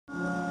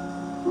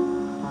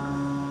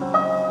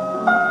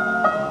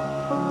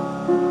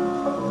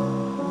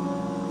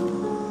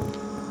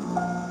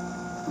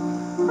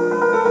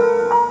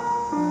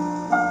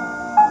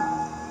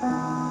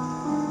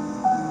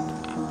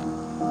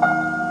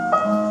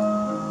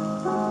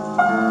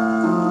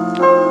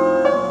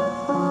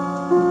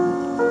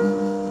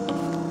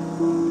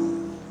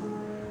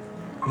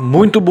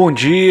Muito bom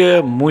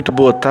dia, muito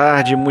boa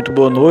tarde, muito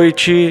boa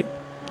noite,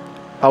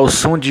 ao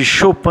som de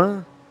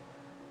Chopin,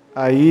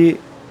 aí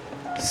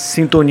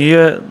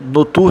sintonia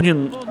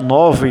noturne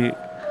 9,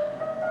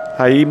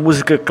 aí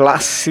música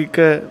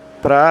clássica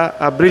para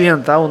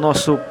abrilhantar o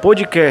nosso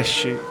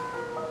podcast.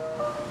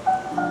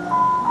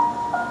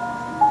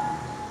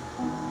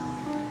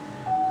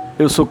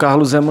 Eu sou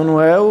Carlos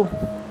Emanuel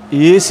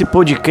e esse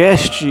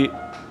podcast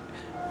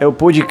é o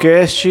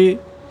podcast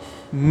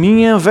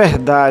Minha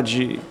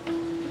Verdade.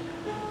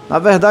 Na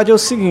verdade é o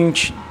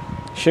seguinte,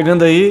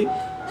 chegando aí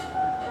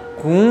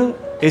com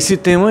esse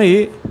tema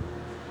aí,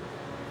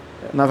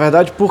 na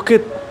verdade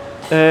porque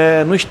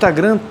no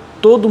Instagram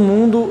todo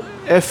mundo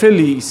é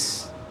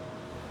feliz.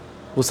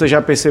 Você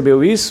já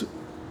percebeu isso?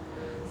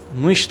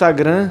 No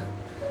Instagram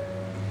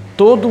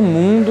todo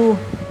mundo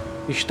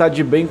está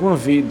de bem com a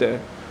vida,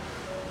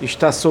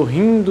 está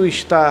sorrindo,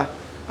 está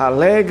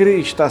alegre,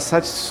 está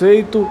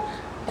satisfeito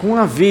com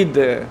a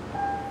vida.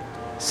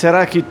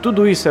 Será que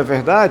tudo isso é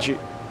verdade?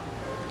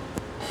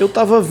 Eu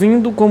estava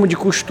vindo, como de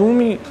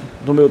costume,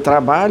 do meu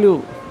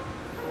trabalho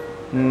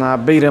na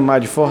beira-mar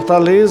de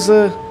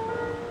Fortaleza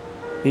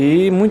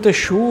e muita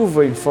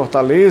chuva em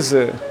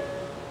Fortaleza,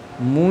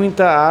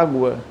 muita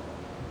água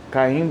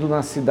caindo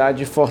na cidade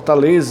de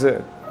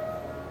Fortaleza.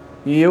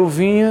 E eu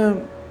vinha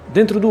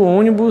dentro do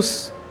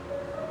ônibus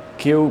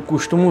que eu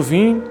costumo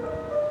vir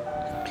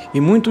e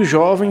muitos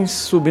jovens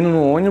subindo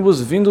no ônibus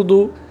vindo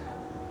do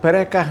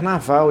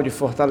pré-carnaval de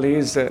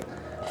Fortaleza.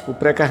 O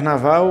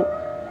pré-carnaval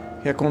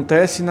que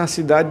acontece na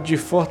cidade de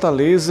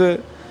Fortaleza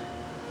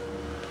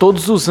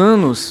todos os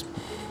anos.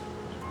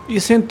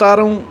 E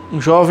sentaram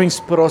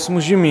jovens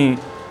próximos de mim.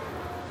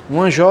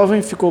 Uma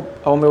jovem ficou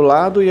ao meu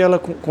lado e ela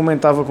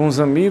comentava com os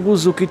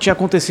amigos o que tinha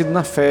acontecido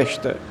na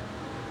festa.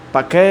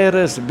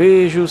 Paqueras,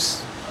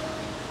 beijos,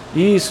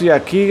 isso e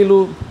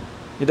aquilo.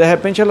 E de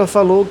repente ela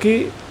falou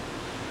que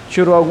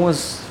tirou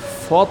algumas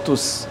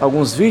fotos,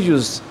 alguns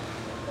vídeos,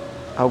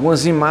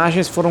 algumas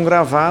imagens foram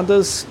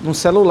gravadas no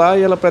celular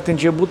e ela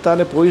pretendia botar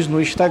depois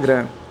no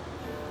Instagram.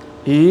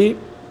 E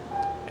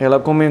ela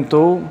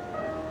comentou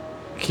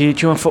que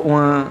tinha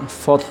uma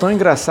foto tão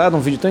engraçada, um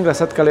vídeo tão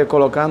engraçado que ela ia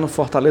colocar no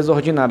Fortaleza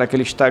Ordinário,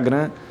 aquele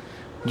Instagram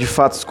de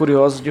fatos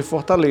curiosos de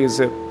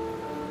Fortaleza.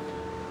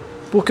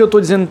 Por que eu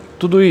estou dizendo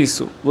tudo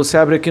isso? Você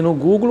abre aqui no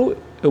Google,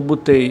 eu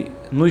botei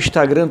no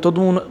Instagram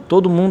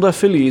todo mundo é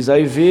feliz.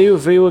 Aí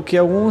veio aqui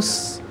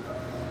alguns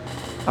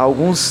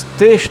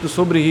textos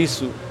sobre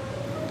isso.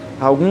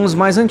 Alguns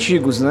mais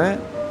antigos, né?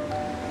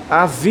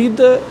 A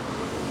vida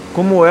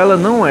como ela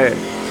não é,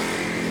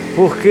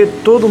 porque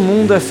todo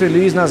mundo é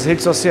feliz nas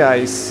redes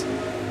sociais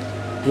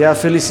e a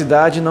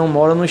felicidade não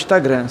mora no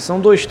Instagram. São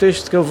dois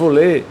textos que eu vou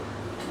ler,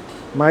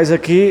 mas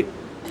aqui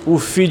o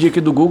feed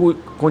aqui do Google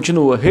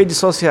continua. Redes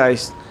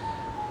sociais,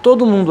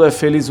 todo mundo é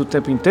feliz o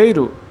tempo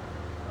inteiro?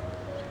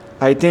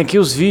 Aí tem aqui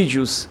os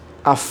vídeos,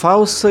 a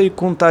falsa e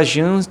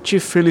contagiante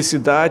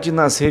felicidade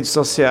nas redes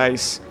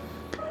sociais.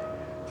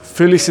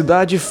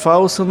 Felicidade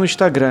falsa no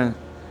Instagram.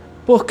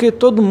 Porque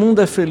todo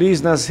mundo é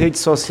feliz nas redes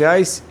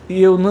sociais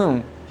e eu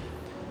não.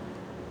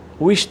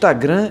 O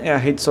Instagram é a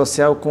rede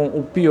social com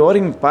o pior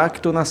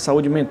impacto na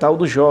saúde mental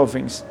dos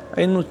jovens.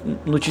 Aí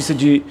notícia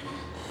de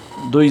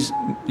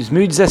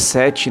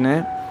 2017,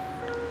 né?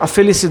 A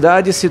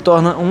felicidade se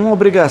torna uma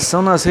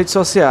obrigação nas redes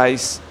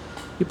sociais.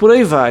 E por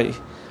aí vai.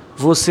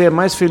 Você é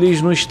mais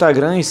feliz no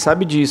Instagram e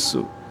sabe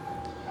disso.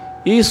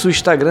 Isso o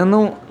Instagram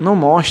não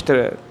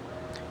mostra.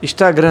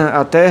 Instagram,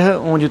 a terra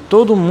onde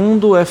todo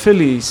mundo é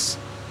feliz.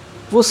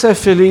 Você é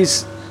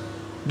feliz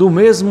do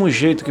mesmo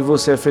jeito que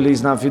você é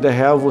feliz na vida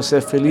real, você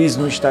é feliz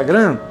no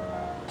Instagram?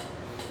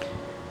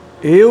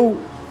 Eu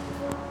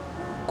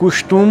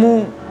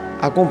costumo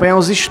acompanhar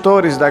os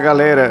stories da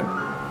galera.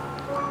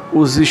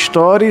 Os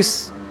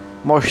stories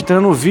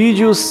mostrando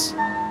vídeos,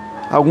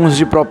 alguns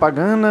de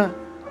propaganda,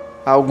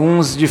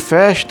 alguns de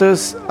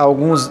festas,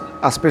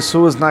 as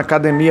pessoas na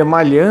academia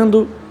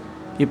malhando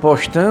e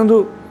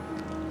postando,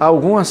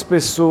 algumas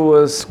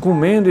pessoas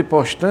comendo e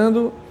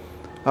postando,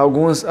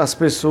 as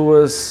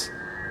pessoas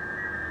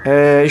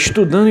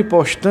estudando e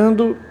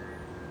postando,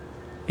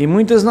 e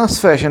muitas nas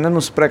festas, né?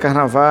 Nos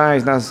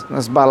pré-carnavais,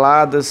 nas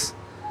baladas.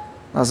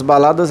 Nas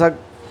baladas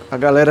a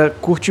galera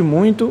curte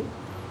muito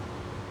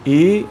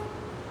e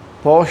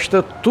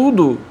posta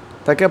tudo.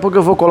 Daqui a pouco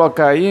eu vou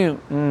colocar aí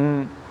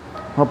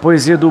uma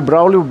poesia do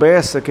Braulio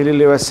Bessa, que ele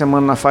leu essa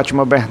semana na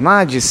Fátima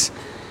Bernardes,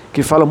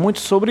 que fala muito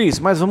sobre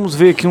isso. Mas vamos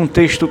ver aqui um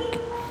texto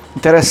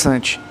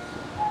interessante.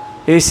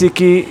 Esse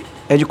que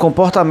é de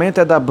comportamento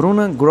é da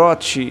Bruna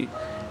Grotti.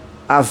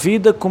 A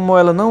vida como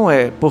ela não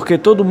é, porque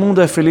todo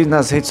mundo é feliz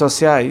nas redes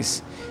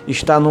sociais.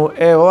 Está no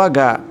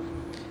EOH.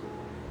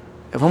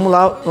 Vamos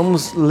lá,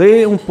 vamos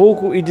ler um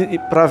pouco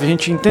para a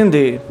gente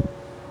entender.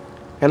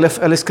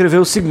 Ela escreveu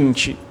o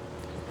seguinte: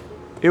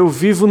 eu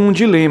vivo num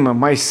dilema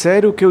mais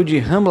sério que o de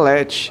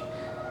Hamlet.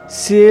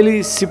 Se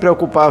ele se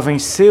preocupava em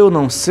ser ou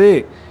não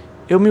ser,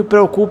 eu me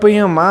preocupo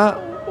em amar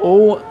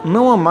ou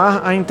não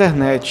amar a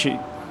internet.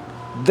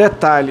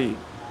 Detalhe: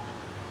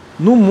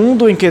 no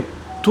mundo em que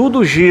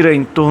tudo gira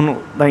em torno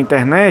da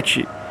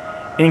internet,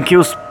 em que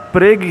os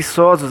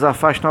preguiçosos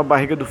afastam a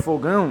barriga do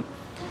fogão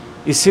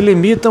e se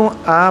limitam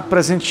a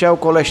presentear o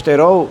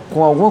colesterol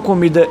com alguma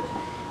comida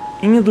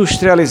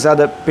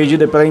industrializada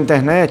pedida pela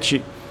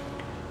internet,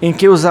 em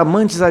que os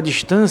amantes à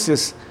distância,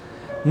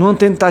 numa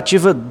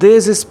tentativa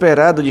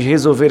desesperada de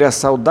resolver a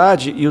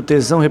saudade e o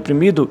tesão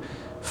reprimido,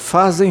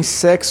 fazem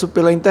sexo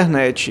pela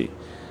internet.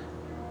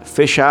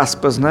 Fecha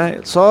aspas, né?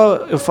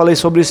 Só eu falei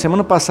sobre isso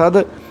semana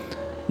passada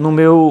no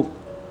meu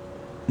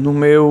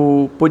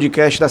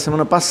podcast da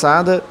semana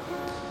passada,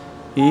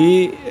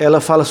 e ela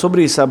fala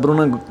sobre isso, a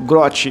Bruna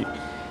Grotti,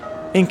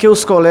 em que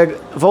os colegas,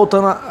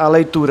 voltando à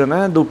leitura,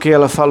 né, do que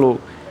ela falou,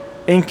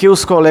 em que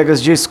os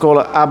colegas de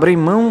escola abrem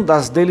mão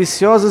das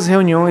deliciosas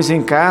reuniões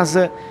em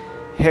casa,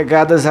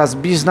 regadas às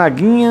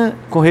bisnaguinhas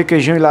com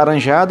requeijão e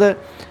laranjada,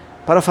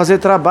 para fazer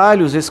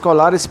trabalhos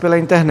escolares pela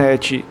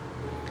internet.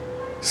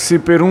 Se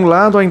por um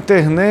lado a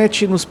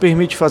internet nos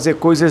permite fazer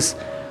coisas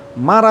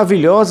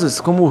maravilhosas,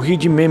 como rir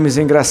de memes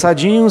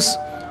engraçadinhos,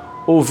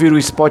 ouvir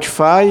o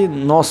Spotify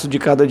nosso de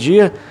cada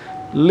dia,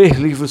 ler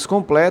livros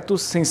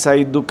completos sem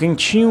sair do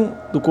quentinho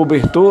do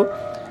cobertor,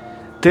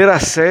 ter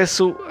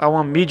acesso a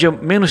uma mídia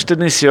menos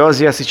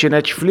tendenciosa e assistir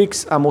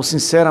Netflix, amor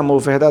sincero, amor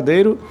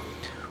verdadeiro.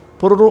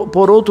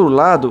 Por outro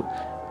lado,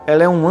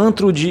 ela é um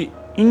antro de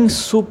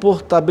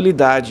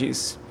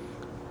insuportabilidades.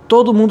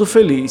 Todo mundo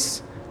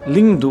feliz,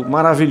 lindo,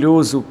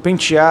 maravilhoso,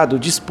 penteado,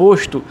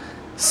 disposto,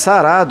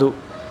 sarado,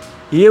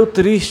 e eu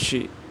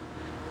triste,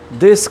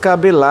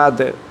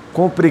 descabelada,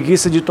 com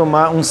preguiça de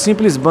tomar um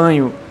simples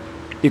banho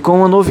e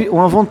com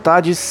uma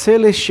vontade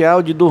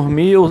celestial de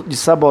dormir ou de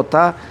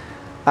sabotar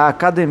a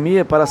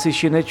academia para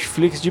assistir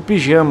Netflix de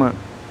pijama.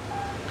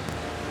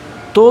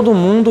 Todo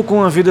mundo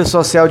com a vida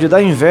social de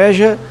dar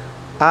inveja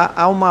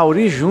ao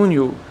Mauri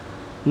Júnior,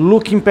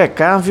 look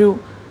impecável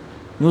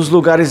nos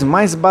lugares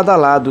mais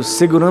badalados,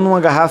 segurando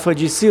uma garrafa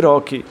de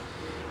siroque,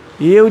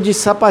 e eu de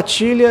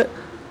sapatilha,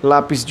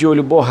 lápis de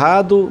olho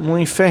borrado, no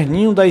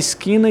inferninho da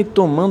esquina e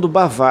tomando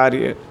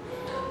Bavária.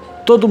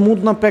 Todo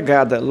mundo na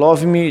pegada,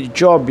 love me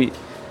job,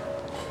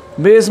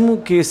 mesmo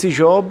que esse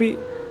job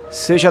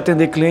seja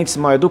atender clientes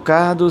mal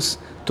educados,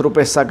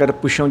 tropeçar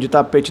puxão de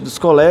tapete dos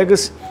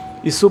colegas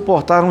e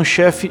suportar um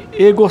chefe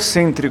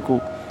egocêntrico.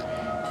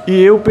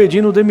 E eu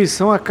pedindo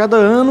demissão a cada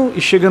ano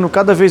e chegando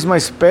cada vez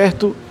mais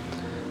perto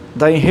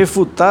da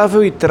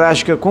irrefutável e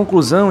trágica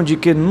conclusão de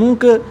que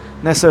nunca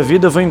nessa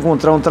vida vou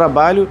encontrar um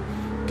trabalho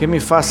que me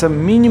faça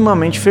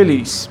minimamente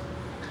feliz.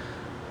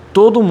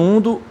 Todo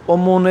mundo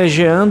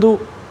homenageando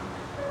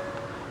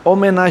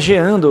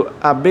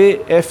a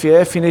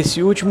BFF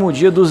nesse último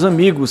dia dos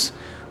amigos,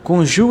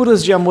 com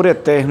juras de amor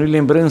eterno e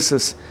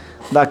lembranças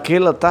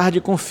daquela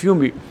tarde com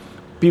filme,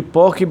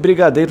 pipoca e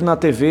brigadeiro na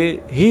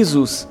TV,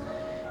 risos,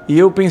 e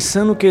eu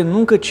pensando que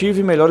nunca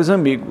tive melhores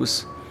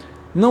amigos.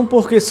 Não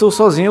porque sou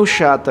sozinha ou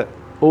chata,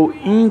 ou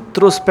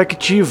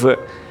introspectiva,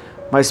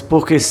 mas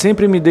porque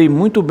sempre me dei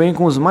muito bem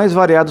com os mais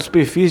variados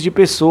perfis de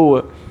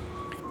pessoa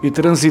e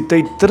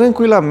transitei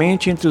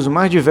tranquilamente entre os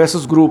mais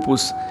diversos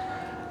grupos,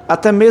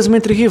 até mesmo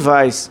entre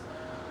rivais,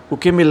 o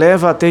que me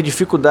leva a ter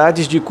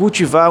dificuldades de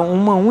cultivar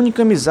uma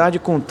única amizade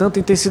com tanta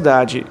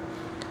intensidade.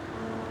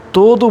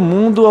 Todo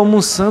mundo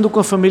almoçando com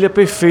a família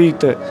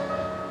perfeita,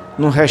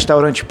 num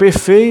restaurante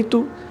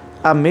perfeito,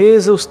 a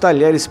mesa, os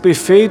talheres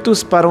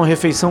perfeitos para uma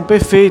refeição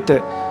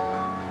perfeita,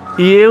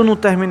 e eu no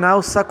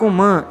terminal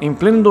Sacomã, em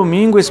pleno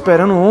domingo,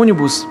 esperando o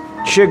ônibus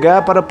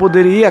chegar para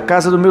poder ir à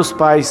casa dos meus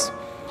pais,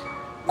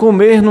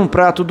 comer num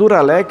prato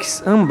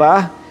Duralex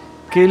âmbar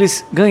que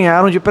eles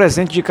ganharam de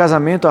presente de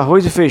casamento,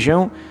 arroz e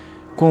feijão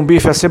com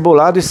bife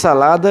acebolado e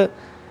salada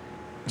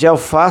de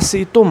alface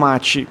e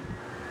tomate.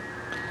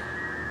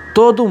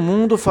 Todo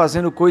mundo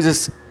fazendo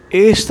coisas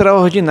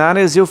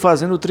extraordinárias e eu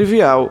fazendo o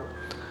trivial.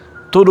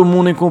 Todo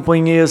mundo em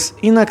companhias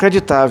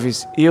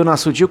inacreditáveis e eu na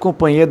sutil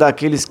companhia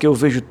daqueles que eu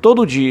vejo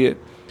todo dia.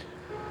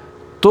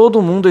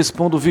 Todo mundo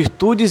expondo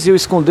virtudes e eu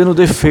escondendo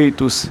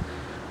defeitos.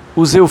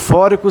 Os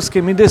eufóricos que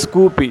me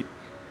desculpem,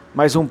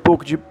 mas um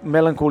pouco de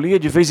melancolia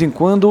de vez em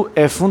quando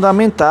é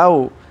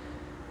fundamental.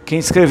 Quem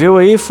escreveu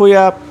aí foi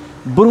a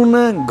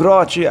Bruna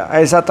Grotti,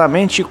 há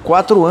exatamente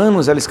 4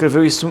 anos. Ela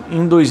escreveu isso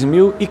em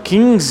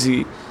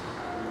 2015.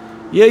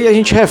 E aí a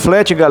gente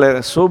reflete,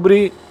 galera,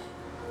 sobre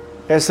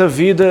essa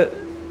vida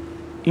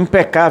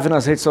impecável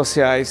nas redes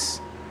sociais.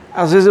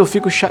 Às vezes eu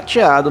fico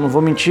chateado, não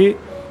vou mentir,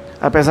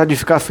 apesar de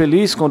ficar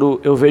feliz quando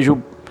eu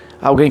vejo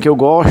alguém que eu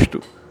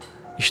gosto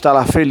estar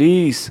lá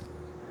feliz.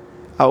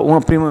 Uma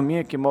prima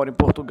minha que mora em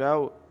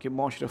Portugal, que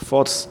mostra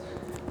fotos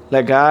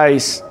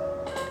legais,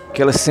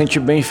 que ela se sente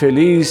bem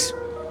feliz.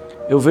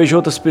 Eu vejo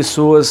outras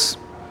pessoas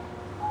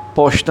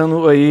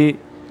postando aí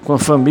com a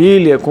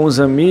família, com os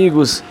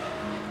amigos,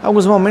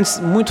 alguns momentos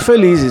muito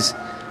felizes.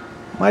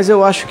 Mas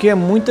eu acho que é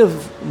muita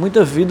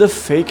vida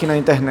fake na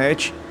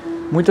internet,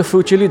 muita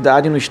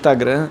futilidade no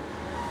Instagram,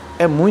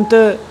 é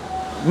muita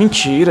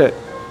mentira.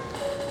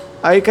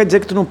 Aí quer dizer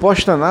que tu não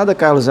posta nada,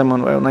 Carlos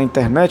Emanuel, na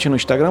internet, no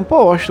Instagram?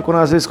 Posto.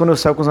 Às vezes quando eu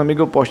saio com os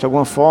amigos eu posto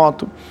alguma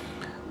foto,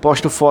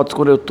 posto fotos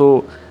quando eu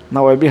tô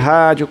na web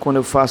rádio, quando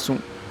eu faço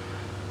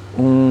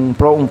um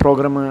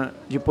programa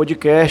de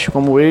podcast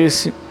como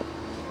esse,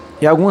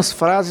 e algumas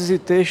frases e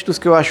textos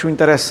que eu acho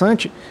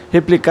interessante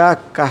replicar,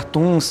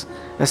 cartoons,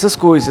 essas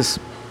coisas.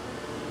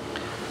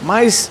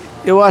 Mas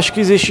eu acho que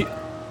existe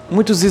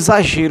muitos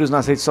exageros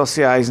nas redes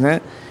sociais,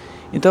 né?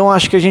 Então eu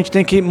acho que a gente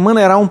tem que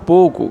maneirar um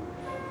pouco,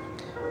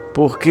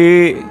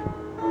 porque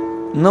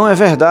não é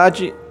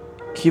verdade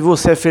que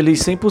você é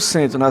feliz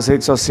 100% nas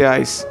redes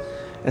sociais.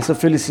 Essa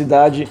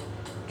felicidade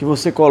que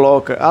você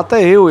coloca.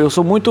 Até eu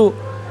sou muito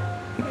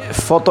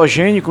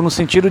fotogênico no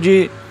sentido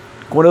de,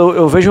 quando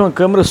eu vejo uma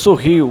câmera, eu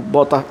sorrio,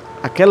 boto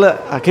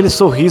aquele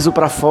sorriso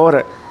para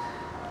fora,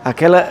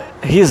 aquela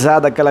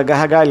risada, aquela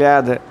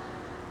gargalhada.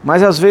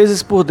 Mas às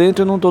vezes por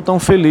dentro eu não estou tão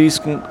feliz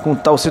com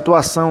tal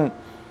situação,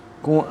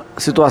 com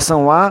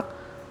situação A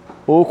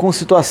ou com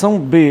situação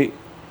B.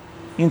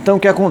 Então o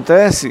que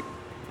acontece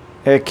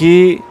é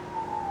que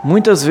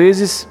muitas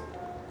vezes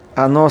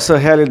a nossa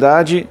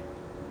realidade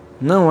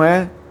não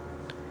é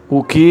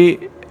o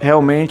que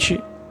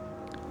realmente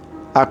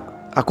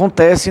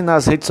acontece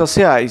nas redes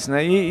sociais,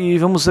 né? E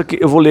vamos aqui,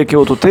 eu vou ler aqui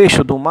outro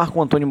texto do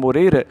Marco Antônio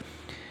Moreira,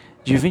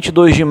 de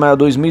 22 de maio de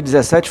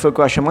 2017, foi o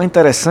que eu achei mais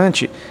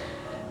interessante,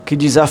 que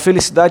diz: a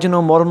felicidade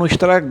não mora no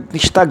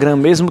Instagram,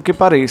 mesmo que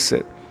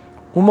pareça.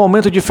 Um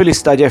momento de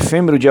felicidade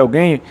efêmero de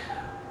alguém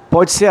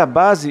pode ser a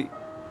base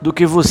do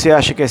que você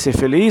acha que é ser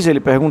feliz?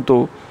 Ele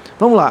perguntou.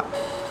 Vamos lá.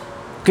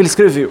 O que ele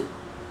escreveu?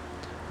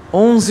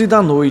 11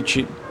 da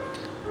noite.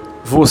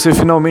 Você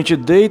finalmente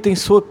deita em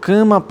sua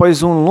cama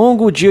após um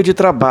longo dia de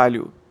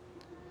trabalho.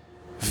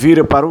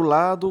 Vira para o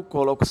lado,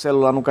 coloca o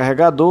celular no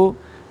carregador,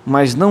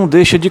 mas não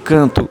deixa de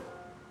canto.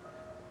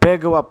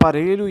 Pega o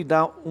aparelho e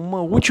dá uma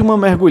última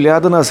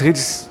mergulhada nas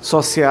redes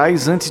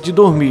sociais antes de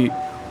dormir.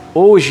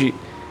 Hoje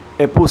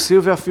é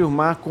possível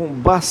afirmar com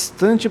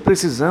bastante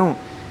precisão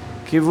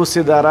que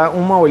você dará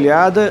uma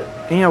olhada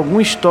em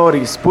alguns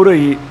stories por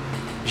aí,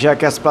 já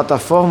que as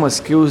plataformas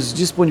que os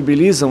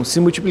disponibilizam se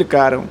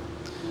multiplicaram.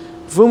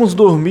 Vamos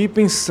dormir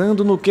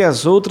pensando no que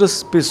as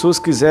outras pessoas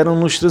quiseram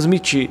nos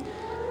transmitir,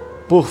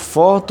 por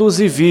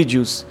fotos e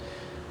vídeos,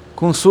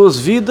 com suas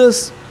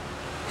vidas,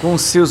 com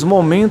seus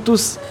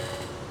momentos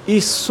e,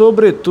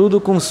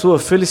 sobretudo, com sua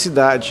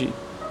felicidade.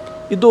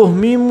 E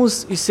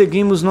dormimos e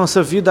seguimos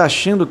nossa vida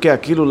achando que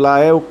aquilo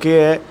lá é o que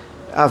é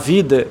a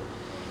vida.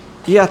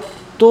 E a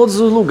todos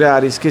os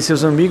lugares que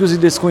seus amigos e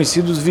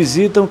desconhecidos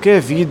visitam que é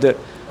vida.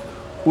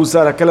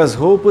 Usar aquelas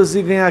roupas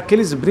e ganhar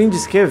aqueles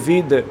brindes que é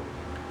vida.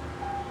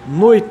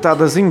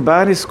 Noitadas em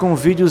bares com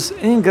vídeos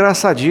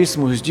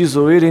engraçadíssimos de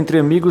zoeira entre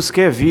amigos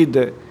que é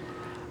vida.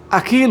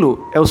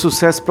 Aquilo é o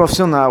sucesso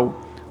profissional,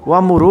 o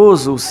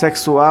amoroso, o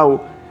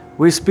sexual,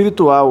 o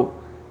espiritual,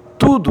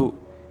 tudo.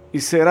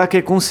 E será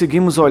que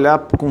conseguimos olhar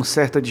com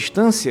certa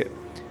distância?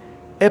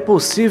 É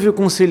possível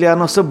conciliar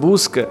nossa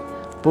busca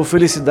por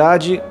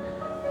felicidade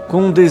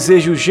com um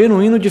desejo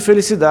genuíno de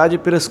felicidade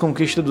pelas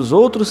conquistas dos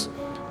outros,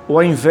 ou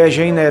a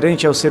inveja é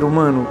inerente ao ser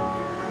humano?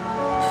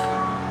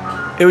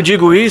 Eu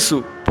digo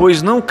isso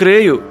pois não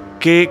creio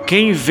que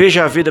quem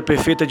veja a vida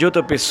perfeita de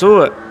outra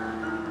pessoa,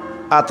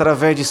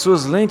 através de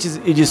suas lentes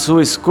e de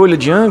sua escolha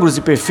de ângulos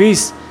e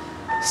perfis,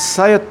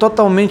 saia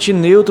totalmente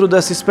neutro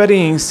dessa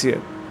experiência.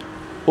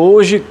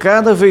 Hoje,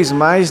 cada vez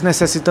mais,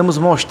 necessitamos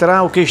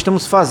mostrar o que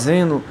estamos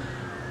fazendo,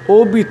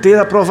 obter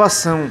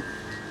aprovação,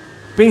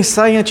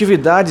 pensar em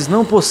atividades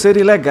não por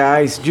serem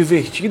legais,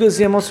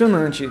 divertidas e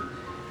emocionantes,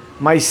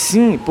 mas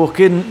sim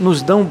porque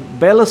nos dão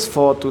belas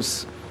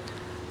fotos.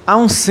 Há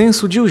um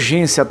senso de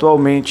urgência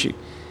atualmente,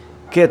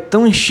 que é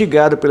tão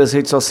instigado pelas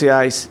redes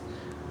sociais,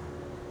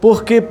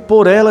 porque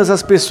por elas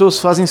as pessoas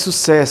fazem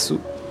sucesso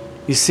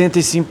e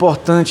sentem-se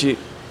importantes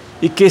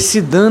e que se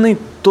danem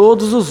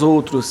todos os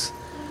outros.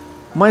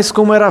 Mas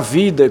como era a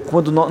vida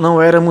quando não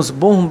éramos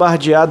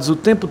bombardeados o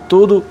tempo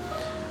todo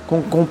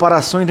com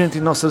comparações entre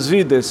nossas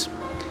vidas?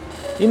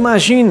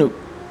 Imagine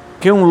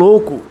que um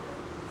louco,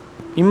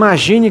 uma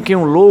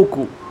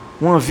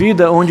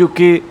vida onde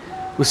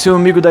o seu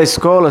amigo da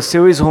escola,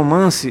 seu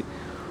ex-romance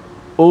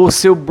ou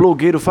seu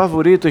blogueiro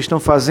favorito estão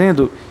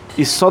fazendo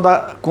e só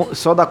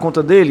dá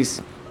conta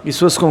deles, e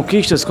suas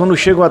conquistas, quando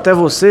chegam até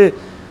você,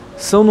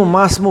 são no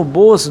máximo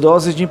boas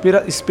doses de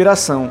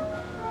inspiração.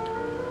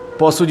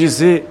 Posso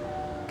dizer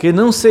que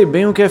não sei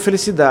bem o que é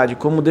felicidade,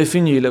 como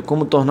defini-la,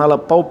 como torná-la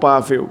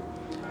palpável,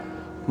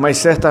 mas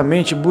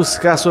certamente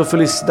buscar sua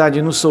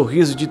felicidade no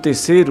sorriso de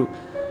terceiro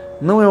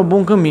não é o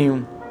bom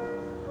caminho.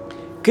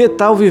 Que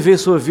tal viver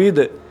sua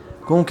vida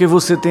com o que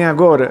você tem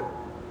agora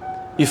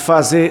e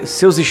fazer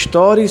seus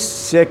stories,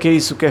 se é que é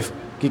isso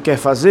que quer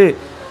fazer,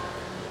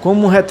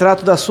 como um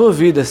retrato da sua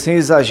vida, sem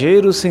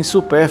exageros, sem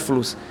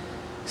supérfluos,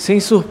 sem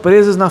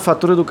surpresas na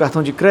fatura do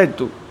cartão de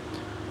crédito?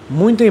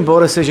 Muito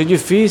embora seja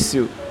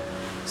difícil,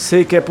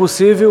 sei que é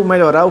possível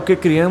melhorar o que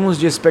criamos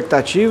de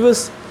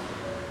expectativas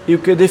e o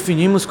que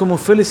definimos como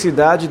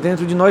felicidade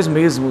dentro de nós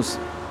mesmos.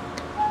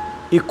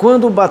 E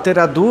quando bater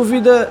a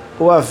dúvida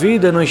ou a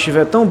vida não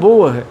estiver tão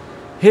boa,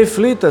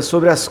 reflita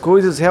sobre as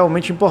coisas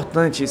realmente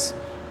importantes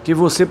que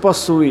você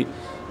possui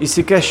e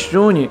se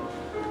questione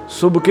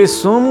sobre o que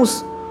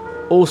somos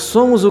ou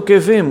somos o que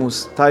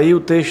vemos? Tá aí o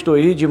texto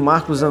aí de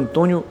Marcos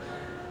Antônio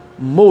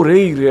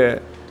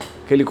Moreira,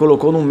 que ele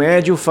colocou no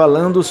Médio,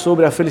 falando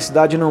sobre a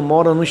felicidade não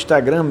mora no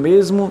Instagram,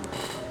 mesmo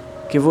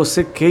que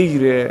você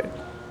queira.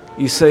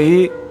 Isso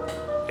aí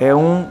é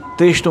um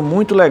texto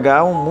muito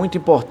legal, muito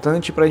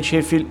importante para a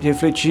gente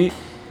refletir.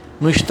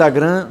 No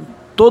Instagram,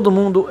 todo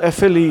mundo é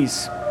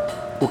feliz,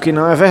 o que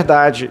não é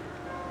verdade.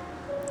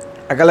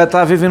 A galera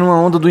tá vivendo uma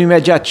onda do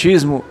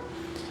imediatismo,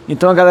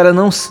 então a galera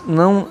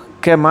não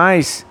quer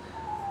mais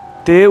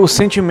ter os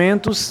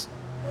sentimentos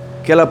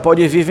que ela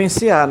pode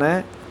vivenciar,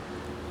 né?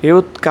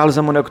 Eu, Carlos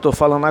Emanuel, que estou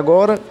falando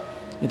agora,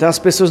 então as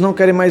pessoas não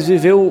querem mais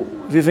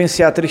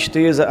vivenciar a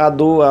tristeza, a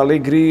dor, a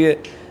alegria,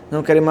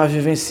 não querem mais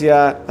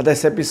vivenciar a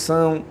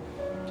decepção,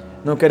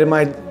 não querem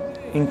mais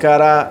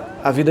encarar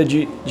a vida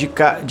de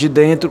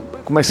dentro,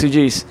 como é que se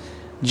diz?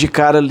 De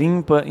cara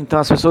limpa. Então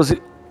as pessoas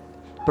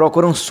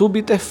procuram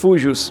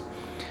subterfúgios.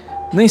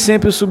 Nem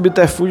sempre os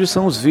subterfúgios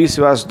são os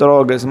vícios, as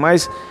drogas,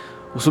 mas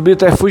os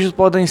subterfúgios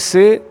podem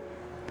ser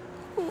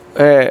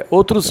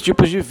outros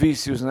tipos de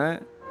vícios, né?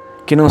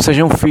 Que não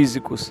sejam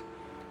físicos,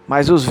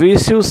 mas os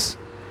vícios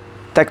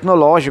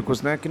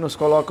tecnológicos, né? Que nos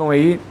colocam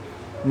aí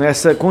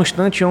nessa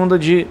constante onda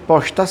de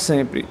postar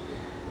sempre,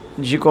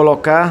 de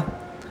colocar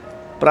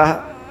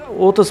para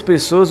outras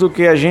pessoas o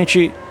que a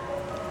gente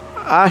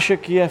acha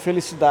que é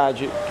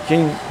felicidade,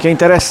 que é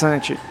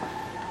interessante.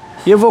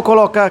 E eu vou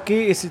colocar aqui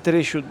esse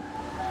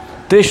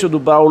texto do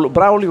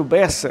Braulio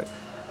Bessa,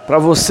 para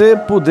você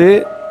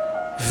poder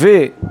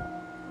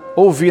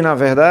ouvir na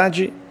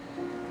verdade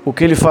o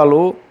que ele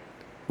falou,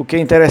 o que é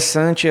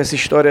interessante, essa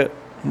história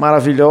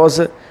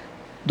maravilhosa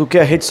do que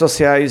as redes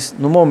sociais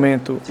no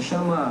momento. Se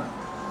chama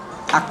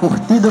A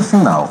Curtida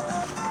Final.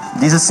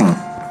 Diz assim: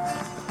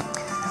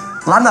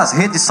 lá nas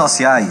redes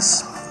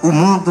sociais, o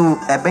mundo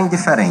é bem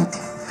diferente.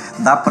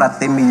 Dá pra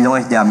ter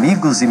milhões de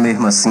amigos e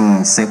mesmo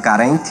assim ser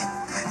carente.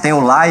 Tem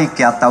o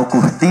like, a tal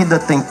curtida,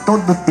 tem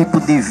todo tipo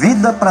de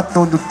vida pra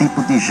todo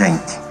tipo de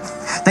gente.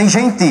 Tem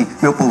gente,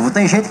 meu povo,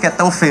 tem gente que é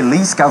tão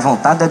feliz que a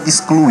vontade é de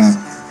excluir.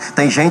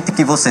 Tem gente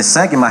que você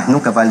segue, mas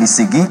nunca vai lhe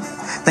seguir.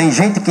 Tem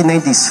gente que nem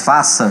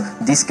disfarça,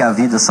 diz que a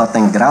vida só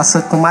tem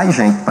graça com mais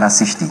gente pra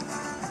assistir.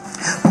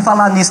 Por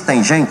falar nisso,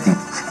 tem gente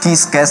que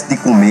esquece de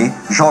comer,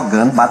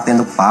 jogando,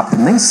 batendo papo,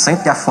 nem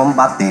sente a fome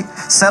bater.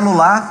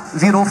 Celular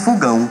virou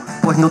fogão,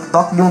 pois no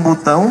toque de um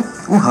botão,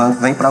 o rango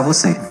vem pra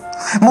você.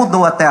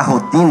 Mudou até a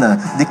rotina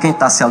de quem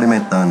tá se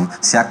alimentando.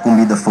 Se a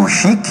comida for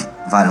chique,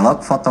 vai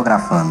logo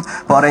fotografando.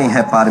 Porém,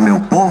 repare, meu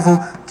povo,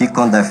 que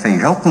quando é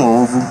feijão com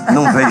ovo,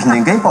 não vejo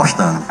ninguém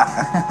postando.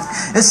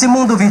 Esse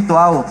mundo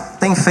virtual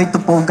tem feito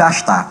o povo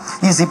gastar,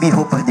 exibir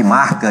roupas de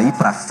marca, ir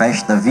pra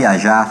festa,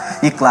 viajar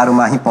e, claro, o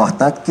mais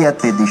importante que é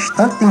ter de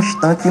instante em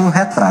instante um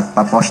retrato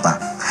para postar.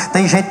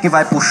 Tem gente que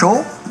vai pro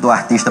show do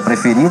artista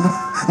preferido,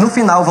 no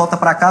final volta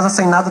pra casa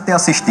sem nada ter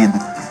assistido,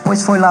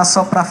 pois foi lá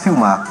só pra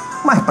filmar,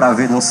 mas pra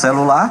ver no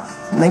celular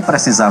nem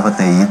precisava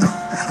ter ido.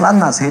 Lá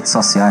nas redes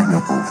sociais, meu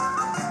povo,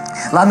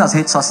 lá nas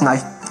redes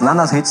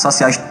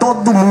sociais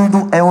todo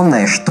mundo é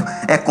honesto,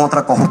 é contra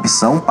a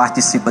corrupção,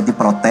 participa de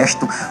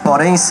protesto,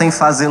 porém sem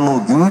fazer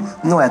login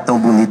não é tão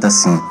bonito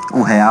assim.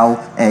 O real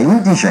é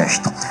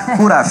indigesto.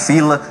 Fura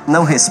fila,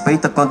 não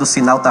respeita quando o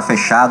sinal tá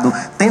fechado,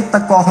 tenta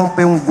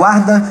corromper um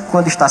guarda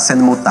quando está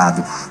sendo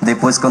multado.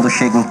 Depois, quando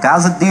chega em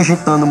casa,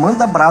 digitando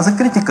manda brasa,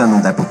 criticando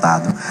um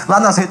deputado. Lá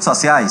nas redes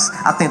sociais,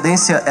 a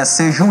tendência é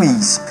ser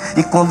juiz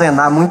e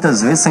condenar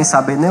muitas vezes sem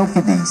saber nem o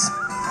que diz.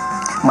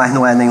 Mas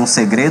não é nenhum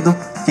segredo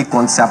que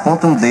quando se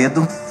aponta um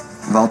dedo,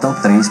 voltam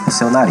 3 pro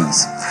seu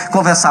nariz.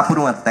 Conversar por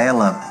uma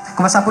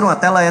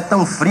tela é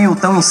tão frio,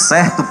 tão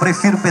incerto.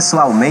 Prefiro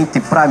pessoalmente,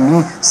 pra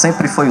mim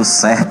sempre foi o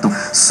certo.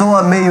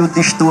 Soa meio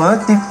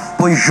distoante,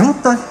 pois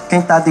junta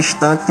quem tá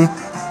distante,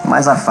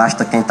 mas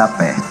afasta quem tá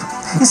perto.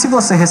 E se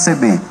você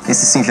receber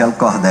esse singelo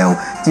cordel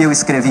que eu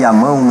escrevi à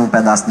mão num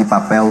pedaço de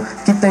papel,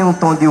 que tem um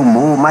tom de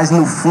humor, mas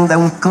no fundo é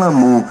um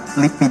clamor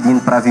lhe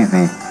pedindo pra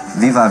viver.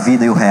 Viva a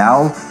vida e o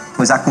real,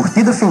 pois a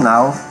curtida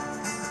final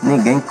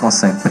ninguém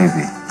consegue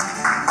prever.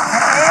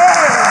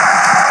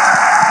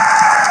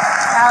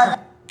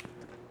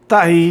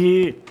 Tá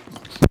aí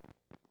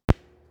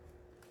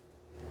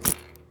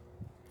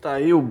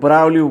o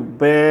Braulio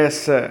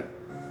Bessa.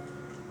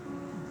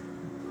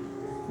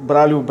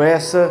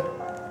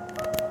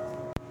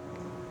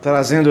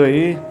 Trazendo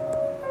aí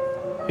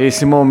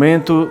esse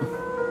momento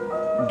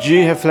de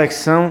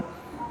reflexão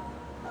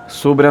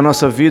sobre a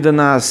nossa vida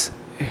nas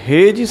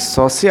redes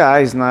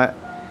sociais, na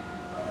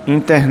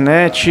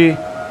internet.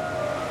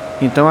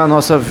 Então a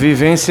nossa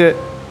vivência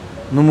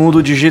no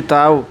mundo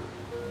digital,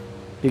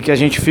 e que a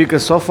gente fica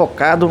só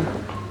focado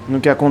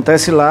no que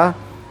acontece lá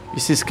e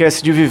se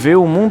esquece de viver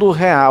o mundo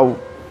real.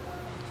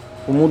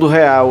 O mundo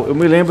real. Eu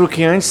me lembro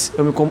que antes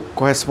eu me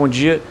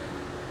correspondia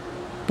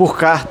por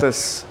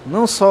cartas,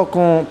 não só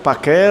com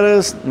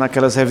paqueras,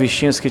 naquelas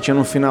revistinhas que tinha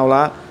no final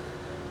lá,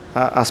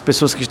 as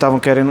pessoas que estavam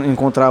querendo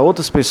encontrar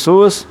outras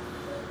pessoas.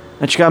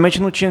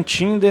 Antigamente não tinha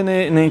Tinder,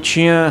 nem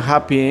tinha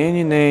Happy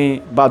End,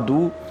 nem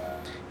Badu.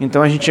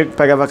 Então a gente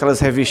pegava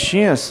aquelas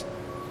revistinhas,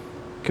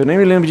 que que eu nem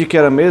me lembro de que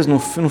era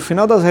mesmo, no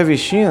final das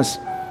revistinhas,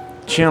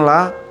 tinha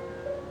lá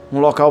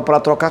um local para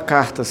trocar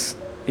cartas.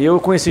 E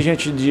eu conheci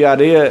gente de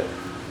Areia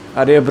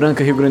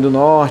Branca, Rio Grande do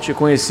Norte,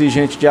 conheci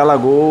gente de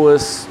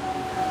Alagoas,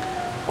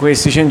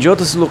 conheci gente de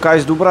outros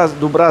locais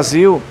do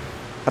Brasil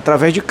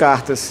através de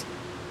cartas.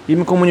 E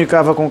me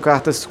comunicava com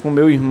cartas com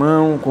meu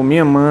irmão, com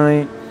minha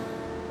mãe.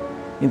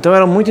 Então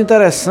era muito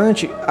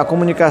interessante a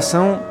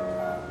comunicação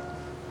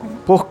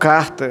por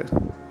carta,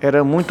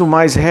 era muito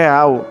mais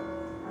real.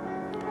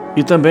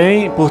 E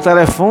também por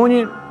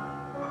telefone,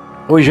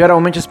 hoje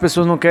geralmente as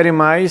pessoas não querem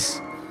mais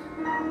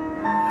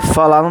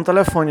falar no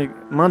telefone,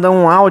 mandam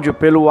um áudio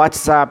pelo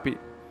WhatsApp.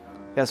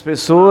 E as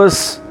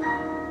pessoas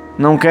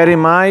não querem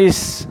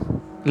mais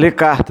ler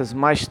cartas,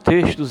 mais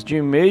textos de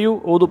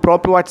e-mail ou do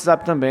próprio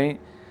WhatsApp também.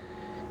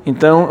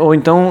 Ou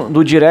então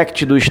do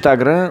direct do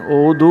Instagram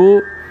ou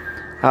do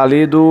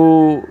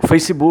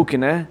Facebook,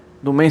 né?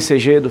 Do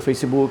Messenger do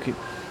Facebook.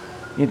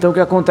 Então o que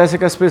acontece é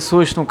que as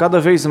pessoas estão cada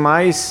vez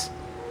mais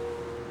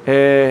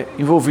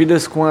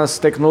envolvidas com as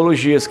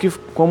tecnologias, que,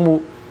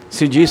 como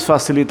se diz,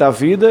 facilita a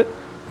vida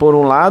por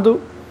um lado,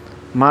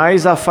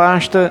 mas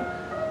afasta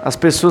as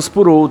pessoas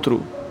por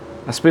outro.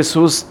 As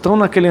pessoas estão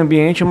naquele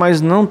ambiente, mas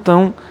não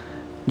estão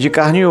de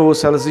carne e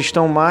osso. Elas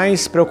estão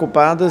mais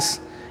preocupadas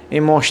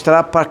em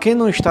mostrar para quem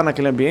não está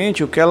naquele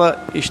ambiente o que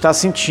ela está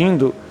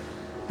sentindo.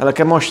 Ela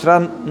quer mostrar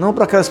não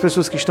para aquelas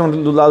pessoas que estão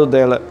do lado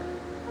dela,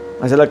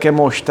 mas ela quer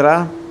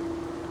mostrar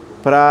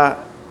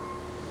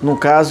no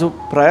caso,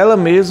 para ela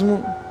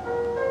mesma,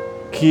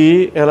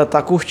 que ela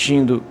está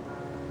curtindo.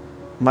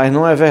 Mas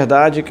não é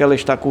verdade que ela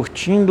está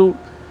curtindo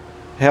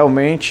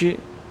realmente,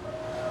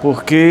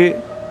 porque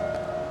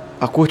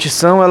a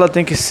curtição ela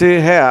tem que ser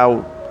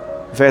real,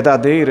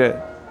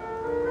 verdadeira.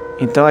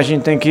 Então a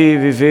gente tem que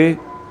viver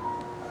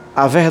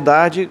a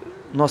verdade,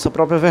 nossa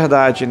própria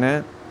verdade,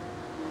 né?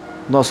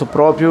 Nossa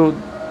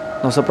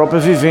própria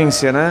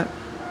vivência, né?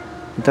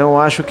 Então eu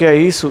acho que é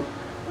isso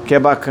que é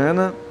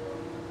bacana,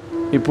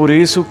 e por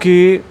isso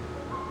que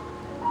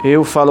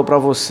eu falo para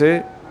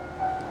você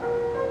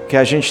que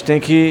a gente tem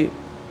que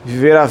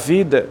viver a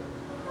vida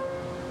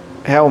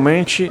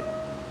realmente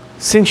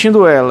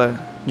sentindo ela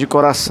de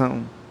coração.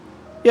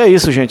 E é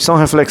isso, gente, só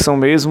uma reflexão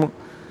mesmo.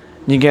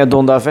 Ninguém é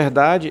dono da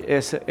verdade,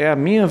 essa é a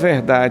minha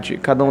verdade,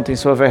 cada um tem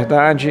sua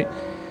verdade,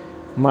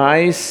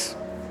 mas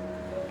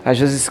às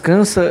vezes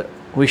cansa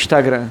o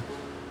Instagram.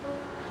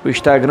 O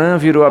Instagram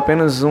virou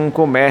apenas um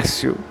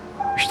comércio,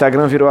 o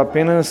Instagram virou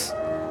apenas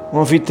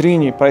uma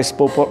vitrine para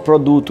expor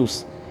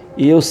produtos.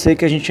 E eu sei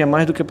que a gente é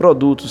mais do que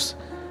produtos.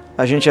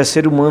 A gente é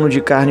ser humano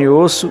de carne e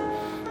osso,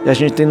 e a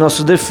gente tem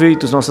nossos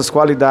defeitos, nossas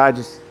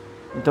qualidades.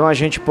 Então a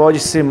gente pode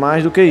ser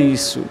mais do que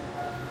isso.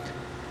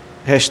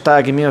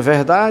 Hashtag minha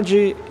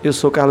verdade. Eu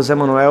sou Carlos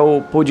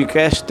Emanuel,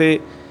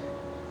 podcast.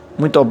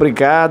 Muito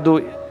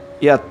obrigado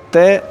e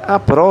até a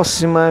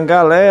próxima,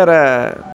 galera.